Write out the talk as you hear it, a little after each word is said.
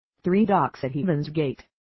3 docks at Heaven's Gate.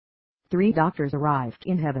 3 doctors arrived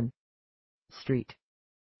in Heaven Street.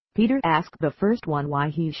 Peter asked the first one why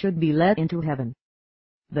he should be let into heaven.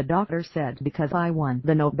 The doctor said, because I won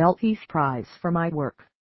the Nobel Peace Prize for my work.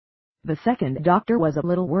 The second doctor was a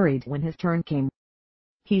little worried when his turn came.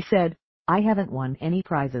 He said, I haven't won any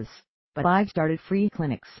prizes, but I've started free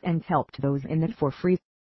clinics and helped those in need for free.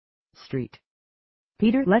 Street.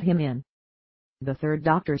 Peter let him in. The third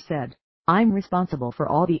doctor said, I'm responsible for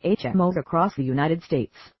all the HMOs across the United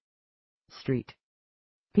States. Street.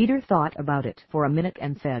 Peter thought about it for a minute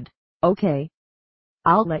and said, okay,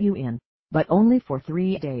 I'll let you in, but only for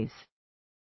 3 days.